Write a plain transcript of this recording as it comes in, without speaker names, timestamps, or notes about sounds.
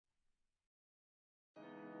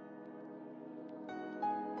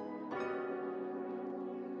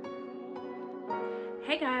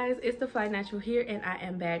Hey guys, it's the Fly Natural here, and I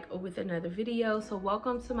am back with another video. So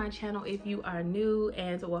welcome to my channel if you are new,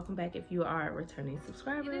 and welcome back if you are a returning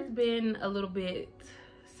subscriber. It has been a little bit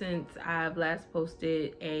since I've last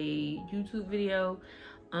posted a YouTube video.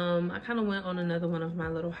 I kind of went on another one of my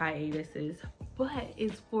little hiatuses, but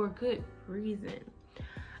it's for good reason.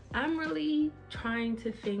 I'm really trying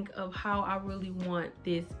to think of how I really want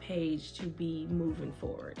this page to be moving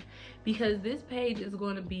forward, because this page is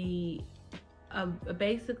going to be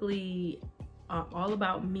basically all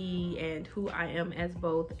about me and who I am as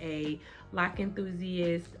both a loc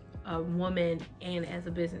enthusiast, a woman, and as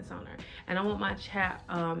a business owner. And I want my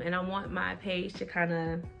and I want my page to kind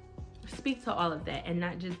of speak to all of that and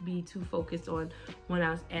not just be too focused on one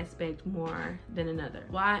aspect more than another.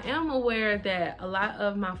 While I am aware that a lot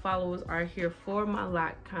of my followers are here for my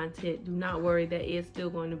loc content, do not worry, that is still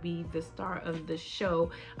going to be the start of the show.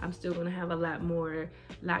 I'm still going to have a lot more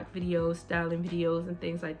loc videos, styling videos, and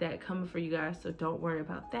things like that coming for you guys, so don't worry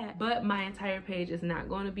about that. But my entire page is not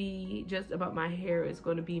going to be just about my hair. It's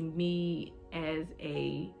going to be me as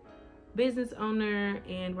a business owner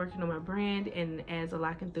and working on my brand, and as a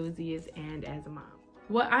loc enthusiast, and as a mom.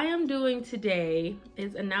 What I am doing today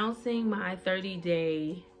is announcing my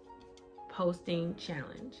 30-day posting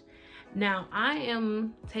challenge. Now, I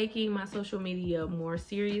am taking my social media more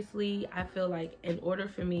seriously. I feel like in order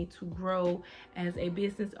for me to grow as a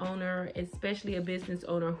business owner, especially a business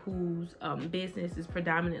owner whose business is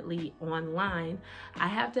predominantly online, I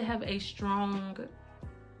have to have a strong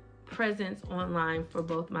presence online for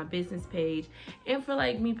both my business page and for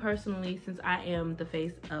like me personally, since I am the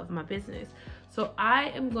face of my business. So I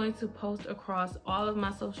am going to post across all of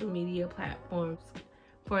my social media platforms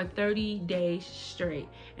for 30 days straight.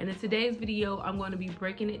 And in today's video, I'm going to be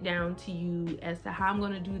breaking it down to you as to how I'm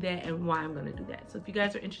going to do that and why I'm going to do that. So if you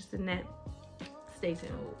guys are interested in that, stay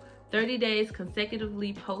tuned. 30 days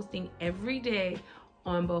consecutively posting every day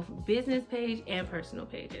on both business page and personal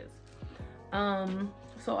pages.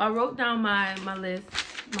 So I wrote down my list,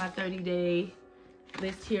 my 30-day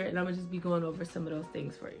list here, and I'm gonna just be going over some of those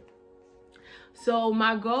things for you. So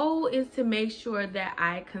my goal is to make sure that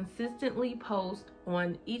I consistently post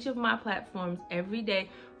on each of my platforms every day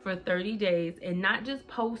for 30 days, and not just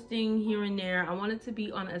posting here and there. I want it to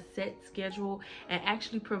be on a set schedule and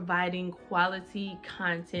actually providing quality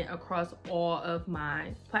content across all of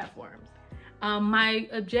my platforms. My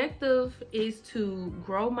objective is to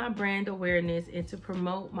grow my brand awareness and to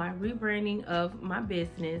promote my rebranding of my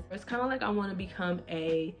business. It's kind of like I want to become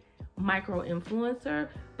a micro influencer,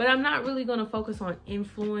 but I'm not really going to focus on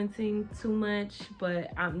influencing too much,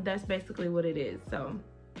 but that's basically what it is. So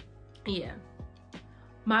yeah,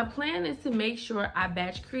 my plan is to make sure I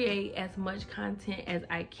batch create as much content as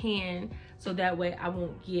I can, so that way I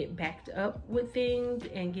won't get backed up with things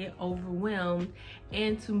and get overwhelmed,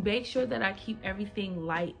 and to make sure that I keep everything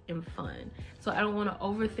light and fun. So I don't want to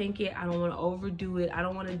overthink it. I don't want to overdo it. I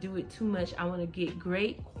don't want to do it too much. I want to get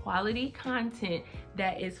great quality content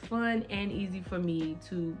that is fun and easy for me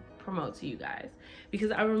to promote to you guys.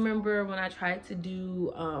 Because I remember when I tried to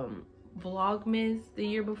do Vlogmas the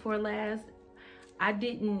year before last, I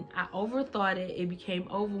overthought it. It became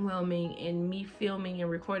overwhelming, and me filming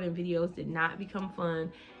and recording videos did not become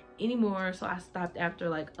fun anymore. So I stopped after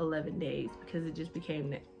like 11 days because it just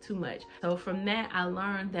became too much. So from that, I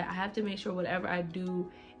learned that I have to make sure whatever I do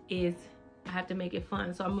is, I have to make it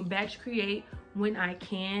fun. So I'm gonna batch create when I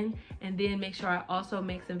can, and then make sure I also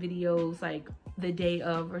make some videos like the day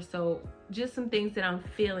of or so, just some things that I'm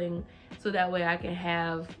feeling, so that way I can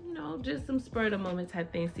have, you know, just some spur of the moment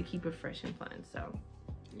type things to keep it fresh and fun. So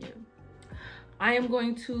yeah, I am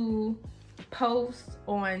going to post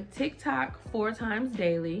on TikTok 4 times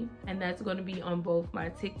daily, and that's going to be on both my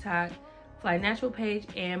TikTok Fly Natural page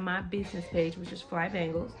and my business page, which is Fly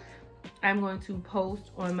Bangles. I'm going to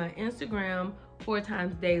post on my Instagram 4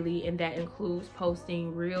 times daily, and that includes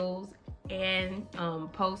posting reels and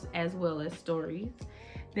posts as well as stories.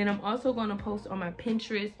 Then I'm also going to post on my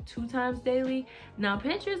Pinterest 2 times daily. Now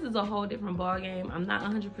Pinterest is a whole different ballgame. I'm not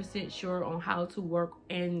 100% sure on how to work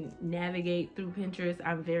and navigate through Pinterest.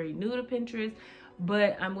 I'm very new to Pinterest,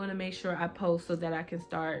 but I'm going to make sure I post so that I can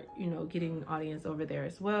start, you know, getting an audience over there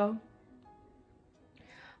as well.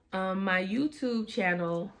 My YouTube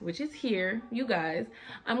channel, which is here, you guys,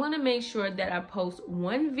 I'm going to make sure that I post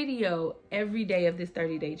 1 video every day of this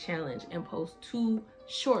 30-day challenge, and post 2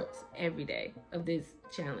 shorts every day of this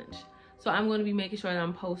challenge. So I'm going to be making sure that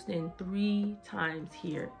I'm posting 3 times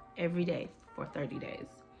here every day for 30 days.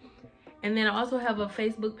 And then I also have a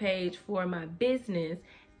Facebook page for my business,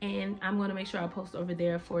 and I'm going to make sure I post over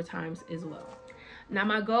there 4 times as well. Now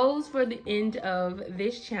my goals for the end of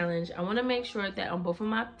this challenge, I want to make sure that on both of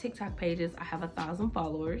my TikTok pages I have 1,000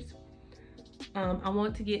 followers. I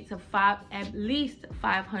want to get to at least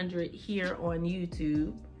 500 here on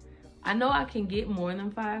YouTube. I know I can get more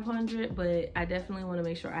than 500, but I definitely want to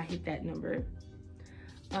make sure I hit that number.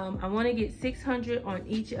 I want to get 600 on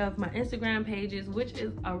each of my Instagram pages, which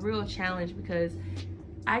is a real challenge because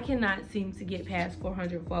I cannot seem to get past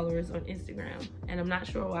 400 followers on Instagram, and I'm not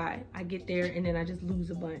sure why. I get there and then I just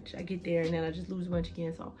lose a bunch. I get there and then I just lose a bunch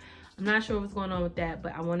again. So I'm not sure what's going on with that,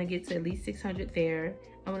 but I want to get to at least 600 there.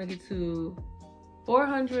 I want to get to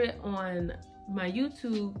 400 on my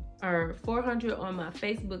YouTube, or 400 on my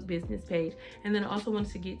Facebook business page, and then I also want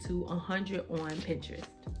to get to 100 on Pinterest.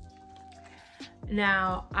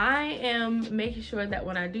 Now I am making sure that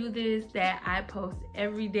when I do this that I post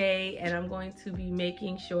every day, and I'm going to be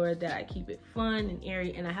making sure that I keep it fun and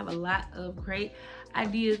airy, and I have a lot of great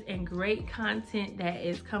ideas and great content that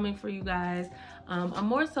is coming for you guys. I'm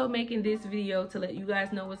more so making this video to let you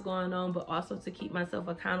guys know what's going on, but also to keep myself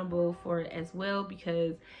accountable for it as well,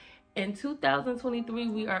 because in 2023,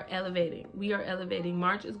 we are elevating.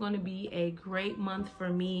 March is going to be a great month for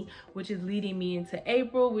me, which is leading me into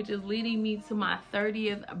April, which is leading me to my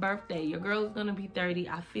 30th birthday. Your girl is going to be 30.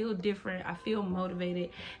 I feel different. I feel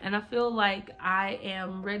motivated. And I feel like I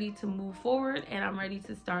am ready to move forward, and I'm ready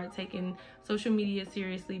to start taking social media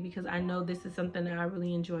seriously, because I know this is something that I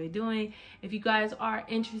really enjoy doing. If you guys are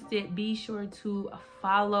interested, be sure to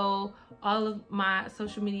follow all of my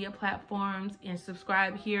social media platforms and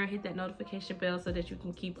subscribe here. Hit that notification bell so that you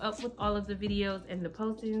can keep up with all of the videos and the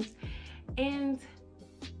postings. And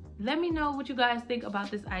let me know what you guys think about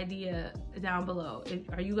this idea down below.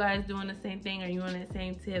 Are you guys doing the same thing? Are you on that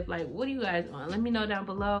same tip? Like, what are you guys on? Let me know down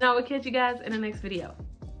below. Now we'll catch you guys in the next video.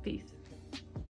 Peace.